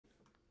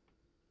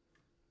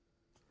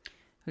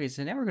Okay,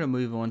 so now we're going to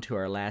move on to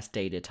our last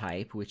data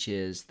type, which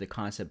is the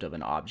concept of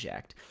an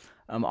object.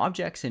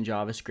 Objects in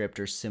JavaScript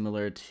are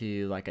similar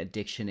to like a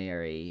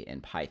dictionary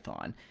in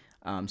Python.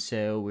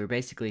 So we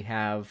basically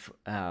have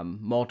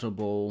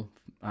multiple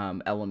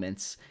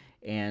elements,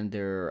 and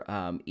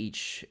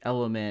each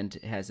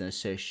element has an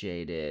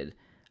associated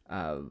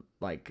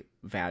like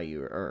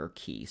value or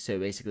key. So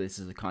basically, this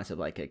is the concept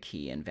like a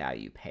key and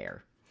value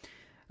pair.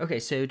 Okay,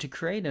 so to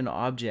create an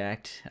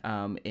object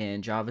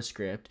in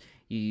JavaScript,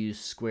 you use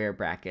square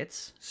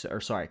brackets,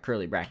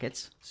 curly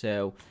brackets.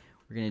 So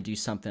we're going to do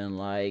something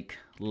like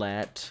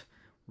we'll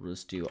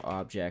just do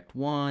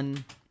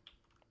object1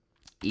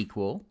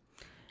 equal,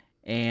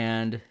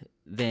 and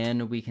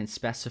then we can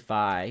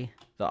specify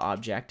the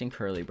object in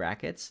curly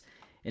brackets.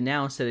 And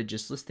now instead of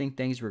just listing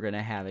things, we're going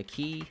to have a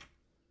key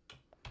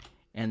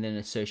and then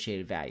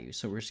associated value.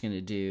 So we're just going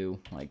to do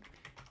like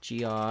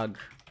geog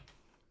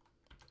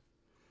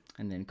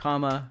and then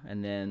comma,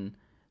 and then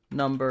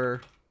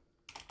number.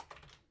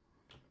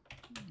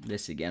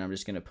 This again, I'm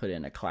just going to put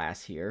in a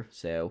class here.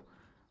 So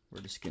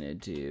we're just going to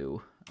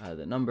do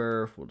the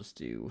number. We'll just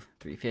do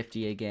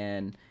 350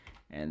 again,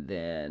 and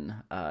then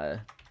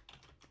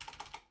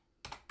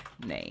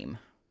name.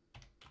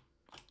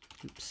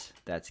 Oops,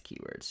 that's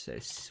keywords. So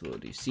we'll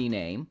do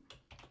CNAME,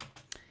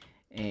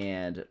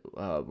 and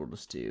we'll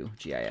just do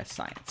GIS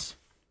Science.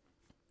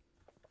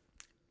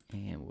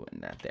 And we'll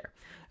end that there.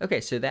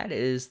 Okay, so that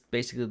is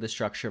basically the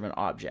structure of an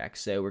object.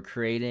 So we're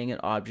creating an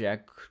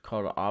object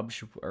called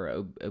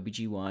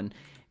obj1,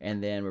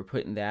 and then we're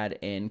putting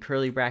that in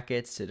curly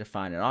brackets to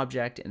define an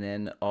object, and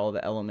then all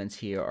the elements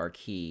here are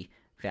key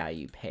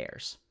value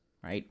pairs,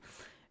 right?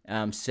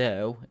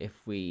 So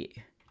if we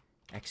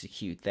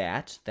execute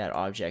that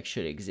object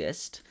should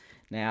exist.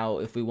 Now,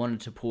 if we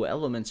wanted to pull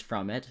elements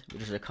from it,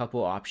 there's a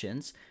couple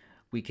options.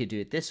 We could do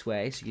it this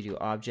way. So you could do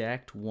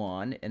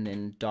object1 and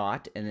then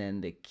dot and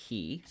then the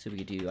key. So we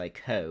could do like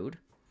code.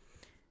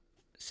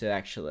 So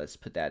actually, let's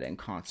put that in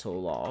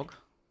console log.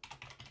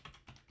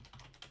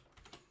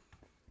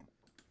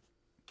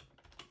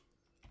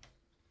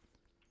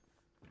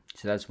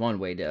 So that's one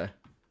way to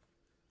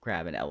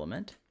grab an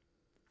element.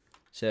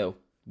 So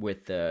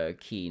with the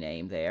key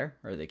name there,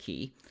 or the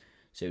key.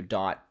 So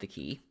dot the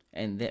key.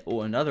 And then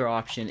another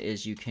option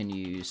is you can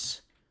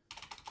use,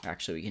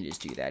 actually we can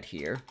just do that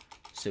here.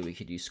 So we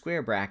could use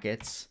square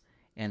brackets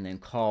and then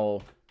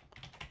call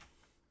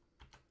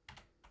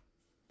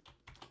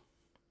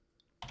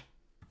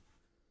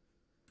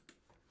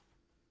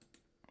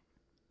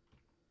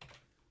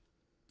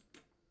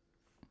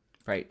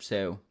right.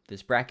 So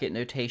this bracket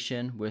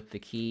notation with the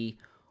key,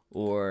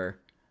 or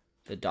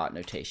the dot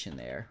notation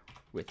there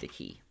with the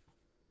key.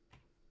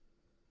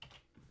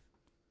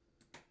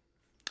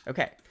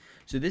 Okay,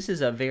 so this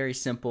is a very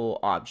simple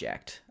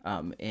object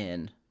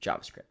in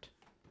JavaScript.